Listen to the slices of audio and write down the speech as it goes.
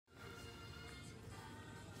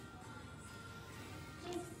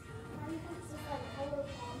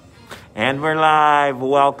And we're live.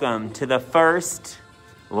 Welcome to the first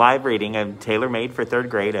live reading of Tailor Made for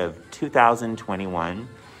third grade of 2021.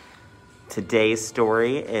 Today's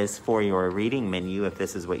story is for your reading menu, if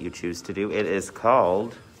this is what you choose to do. It is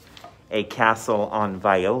called A Castle on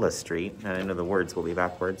Viola Street. And I know the words will be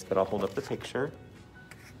backwards, but I'll hold up the picture.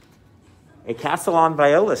 A Castle on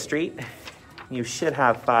Viola Street. You should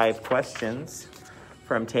have 5 questions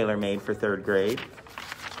from Tailor Made for third grade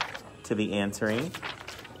to be answering.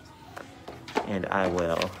 And I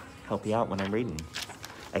will help you out when I'm reading.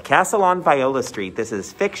 A Castle on Viola Street. This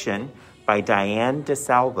is fiction by Diane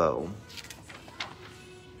DeSalvo.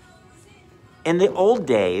 In the old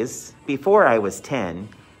days, before I was 10,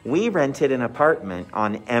 we rented an apartment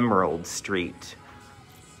on Emerald Street.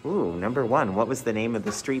 Ooh, number 1. What was the name of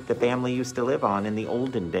the street the family used to live on in the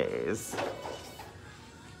olden days?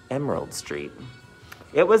 Emerald Street.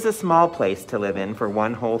 It was a small place to live in for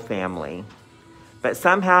one whole family. But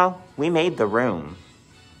somehow, we made the room.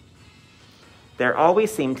 There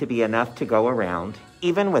always seemed to be enough to go around,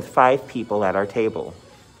 even with 5 people at our table.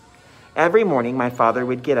 Every morning, my father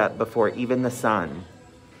would get up before even the sun.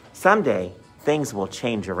 "Someday, things will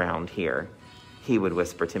change around here," he would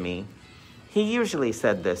whisper to me. He usually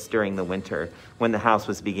said this during the winter, when the house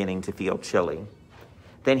was beginning to feel chilly.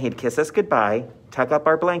 Then he'd kiss us goodbye, tuck up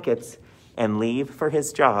our blankets, and leave for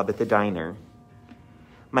his job at the diner.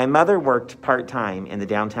 My mother worked part-time in the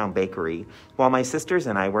downtown bakery, while my sisters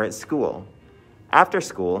and I were at school. After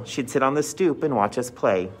school, she'd sit on the stoop and watch us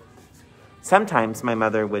play. Sometimes my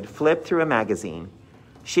mother would flip through a magazine.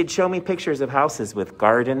 She'd show me pictures of houses with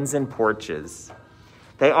gardens and porches.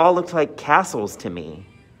 They all looked like castles to me.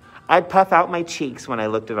 I'd puff out my cheeks when I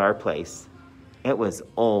looked at our place. It was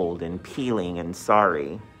old and peeling and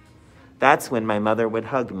sorry. That's when my mother would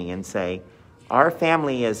hug me and say, "Our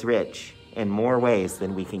family is rich in more ways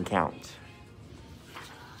than we can count."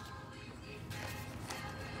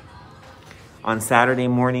 On Saturday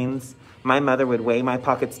mornings, my mother would weigh my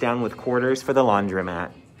pockets down with quarters for the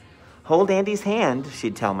laundromat. "Hold Andy's hand,"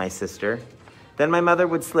 she'd tell my sister. Then my mother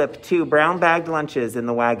would slip 2 brown-bagged lunches in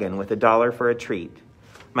the wagon with $1 for a treat.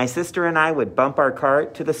 My sister and I would bump our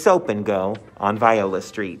cart to the Soap and Go on Viola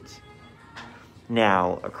Street.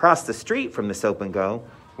 Now, across the street from the Soap and Go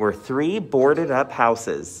were 3 boarded-up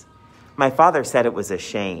houses. My father said it was a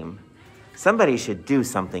shame. "Somebody should do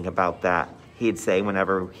something about that," he'd say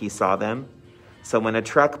whenever he saw them. So when a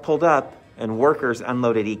truck pulled up and workers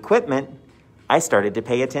unloaded equipment, I started to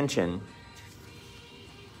pay attention.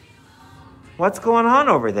 "What's going on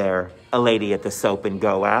over there?" a lady at the Soap and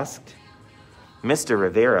Go asked. Mr.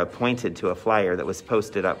 Rivera pointed to a flyer that was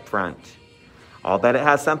posted up front. "I'll bet it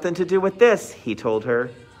has something to do with this," he told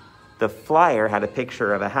her. The flyer had a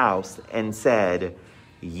picture of a house and said,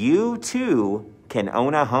 "You too can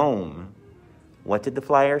own a home." What did the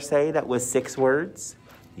flyer say? That was 6 words.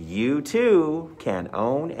 You too can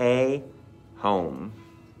own a home.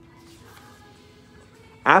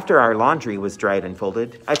 After our laundry was dried and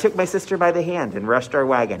folded, I took my sister by the hand and rushed our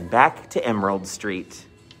wagon back to Emerald Street.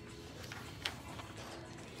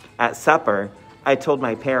 At supper, I told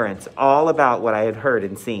my parents all about what I had heard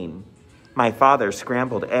and seen. My father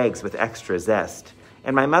scrambled eggs with extra zest,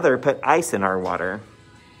 and my mother put ice in our water.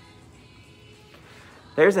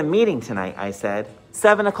 "There's a meeting tonight," I said.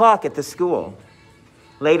 7 o'clock at the school.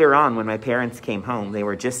 Later on, when my parents came home, they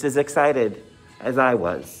were just as excited as I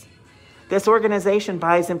was. "This organization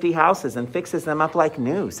buys empty houses and fixes them up like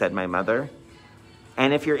new," said my mother.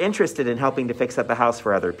 "And if you're interested in helping to fix up a house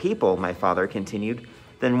for other people," my father continued,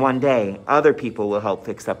 "then one day other people will help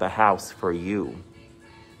fix up a house for you."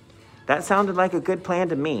 That sounded like a good plan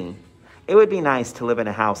to me. It would be nice to live in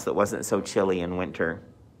a house that wasn't so chilly in winter.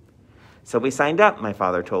 "So we signed up," my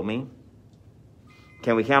father told me.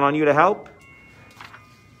 "Can we count on you to help?"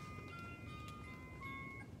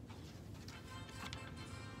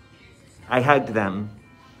 I hugged them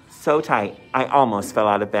so tight, I almost fell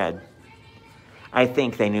out of bed. I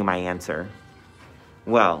think they knew my answer.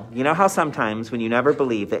 Well, you know how sometimes when you never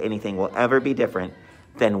believe that anything will ever be different,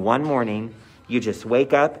 then one morning you just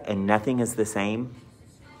wake up and nothing is the same?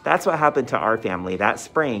 That's what happened to our family that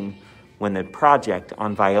spring when the project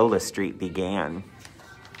on Viola Street began.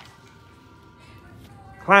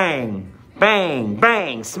 Clang, bang,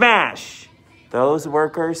 bang, smash! Those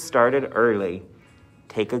workers started early.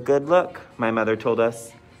 "Take a good look," my mother told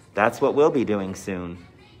us. "That's what we'll be doing soon."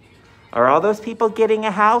 "Are all those people getting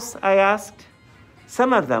a house?" I asked.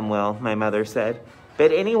 "Some of them will," my mother said,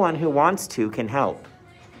 "but anyone who wants to can help.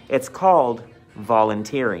 It's called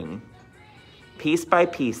volunteering." Piece by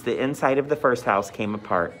piece, the inside of the first house came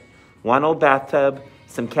apart. One old bathtub,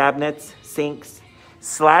 some cabinets, sinks,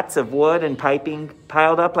 Slats of wood and piping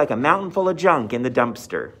piled up like a mountain full of junk in the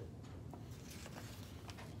dumpster.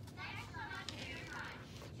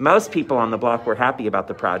 Most people on the block were happy about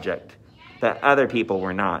the project, but other people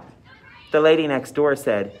were not. The lady next door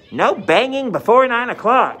said, "No banging before 9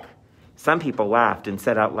 o'clock." Some people laughed and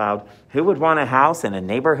said out loud, "Who would want a house in a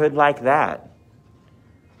neighborhood like that?"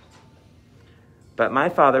 But my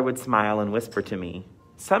father would smile and whisper to me,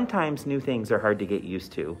 "Sometimes new things are hard to get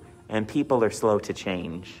used to, and people are slow to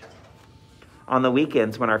change." On the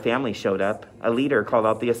weekends when our family showed up, a leader called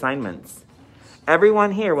out the assignments.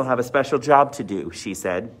 "Everyone here will have a special job to do," she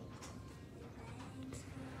said.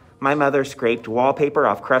 My mother scraped wallpaper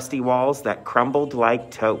off crusty walls that crumbled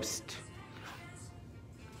like toast.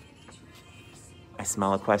 I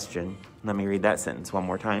smell a question. Let me read that sentence one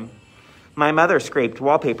more time. My mother scraped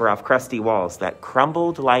wallpaper off crusty walls that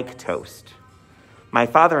crumbled like toast. My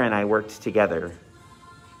father and I worked together.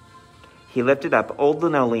 He lifted up old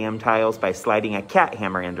linoleum tiles by sliding a cat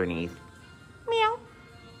hammer underneath. Meow.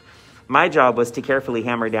 My job was to carefully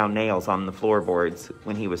hammer down nails on the floorboards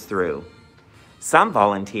when he was through. Some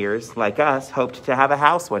volunteers, like us, hoped to have a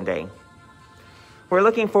house one day. "We're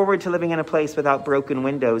looking forward to living in a place without broken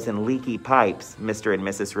windows and leaky pipes," Mr. and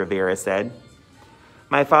Mrs. Rivera said.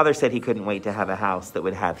 My father said he couldn't wait to have a house that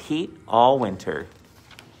would have heat all winter.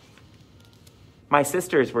 My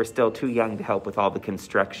sisters were still too young to help with all the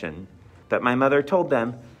construction, but my mother told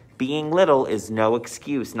them being little is no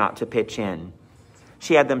excuse not to pitch in.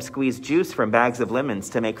 She had them squeeze juice from bags of lemons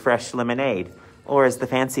to make fresh lemonade, or as the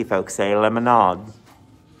fancy folks say, lemonade.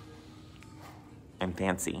 I'm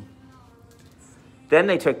fancy. Then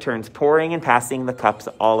they took turns pouring and passing the cups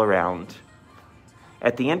all around.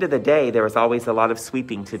 At the end of the day, there was always a lot of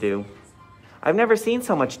sweeping to do. "I've never seen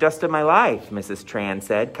so much dust in my life," Mrs. Tran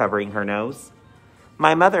said, covering her nose.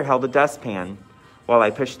 My mother held a dustpan while I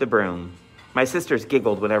pushed the broom. My sisters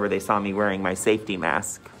giggled whenever they saw me wearing my safety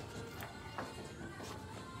mask.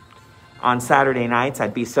 On Saturday nights,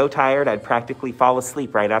 I'd be so tired I'd practically fall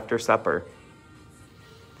asleep right after supper.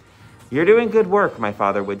 "You're doing good work," my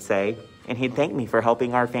father would say, and he'd thank me for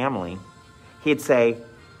helping our family. He'd say,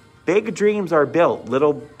 "Big dreams are built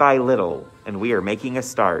little by little, and we are making a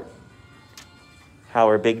start." How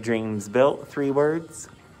are big dreams built? 3 words,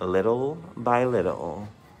 little by little.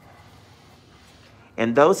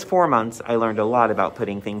 In those 4 months, I learned a lot about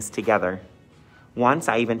putting things together. Once,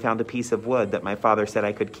 I even found a piece of wood that my father said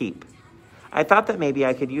I could keep. I thought that maybe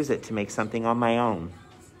I could use it to make something on my own.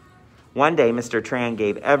 One day, Mr. Tran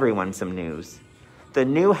gave everyone some news. The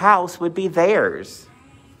new house would be theirs.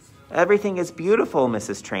 "Everything is beautiful,"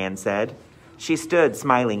 Mrs. Tran said. She stood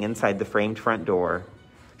smiling inside the framed front door.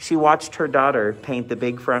 She watched her daughter paint the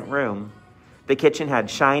big front room. The kitchen had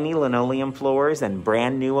shiny linoleum floors and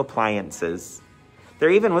brand new appliances. There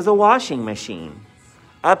even was a washing machine.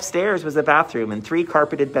 Upstairs was a bathroom and 3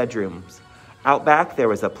 carpeted bedrooms. Out back, there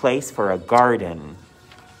was a place for a garden.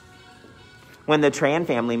 When the Tran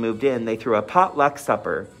family moved in, they threw a potluck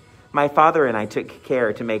supper. My father and I took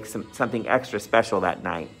care to make something extra special that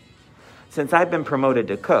night. "Since I've been promoted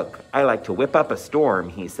to cook, I like to whip up a storm,"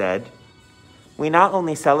 he said. We not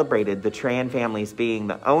only celebrated the Tran families being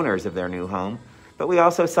the owners of their new home, but we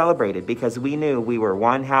also celebrated because we knew we were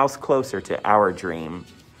one house closer to our dream.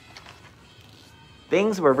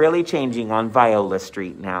 Things were really changing on Viola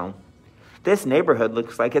Street now. "This neighborhood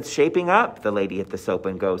looks like it's shaping up," the lady at the Soap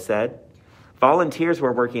and Go said. Volunteers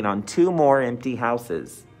were working on 2 more empty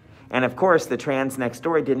houses. And of course, the Trans next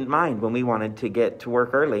door didn't mind when we wanted to get to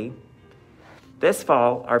work early. This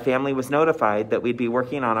fall, our family was notified that we'd be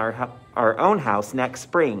working on our own house next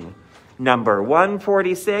spring, number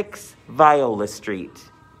 146 Viola Street.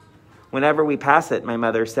 Whenever we pass it, my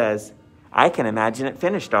mother says, "I can imagine it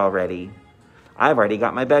finished already. I've already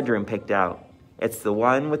got my bedroom picked out. It's the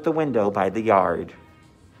one with the window by the yard."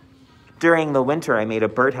 During the winter, I made a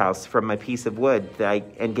birdhouse from a piece of wood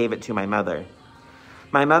and gave it to my mother.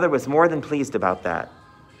 My mother was more than pleased about that.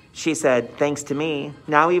 She said, "Thanks to me,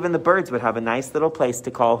 now even the birds would have a nice little place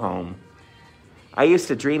to call home." I used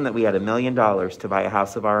to dream that we had $1 million to buy a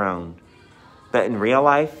house of our own. But in real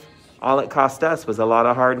life, all it cost us was a lot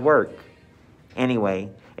of hard work. Anyway,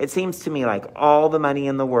 it seems to me like all the money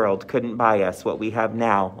in the world couldn't buy us what we have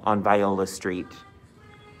now on Viola Street.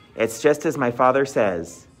 It's just as my father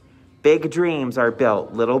says, big dreams are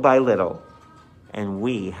built little by little, and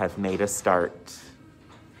we have made a start.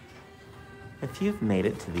 If you've made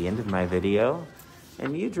it to the end of my video,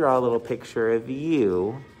 and you draw a little picture of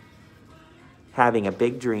you having a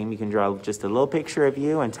big dream, you can draw just a little picture of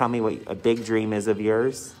you and tell me what a big dream is of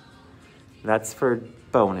yours. That's for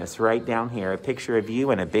bonus right down here, a picture of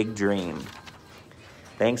you and a big dream.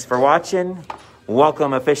 Thanks for watching.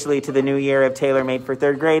 Welcome officially to the new year of Tailor Made for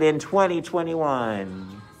 3rd grade in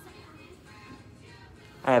 2021.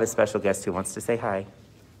 I have a special guest who wants to say hi.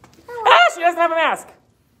 Hello. Ah, she doesn't have a mask.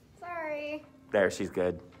 Sorry. There, she's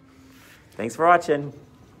good. Thanks for watching.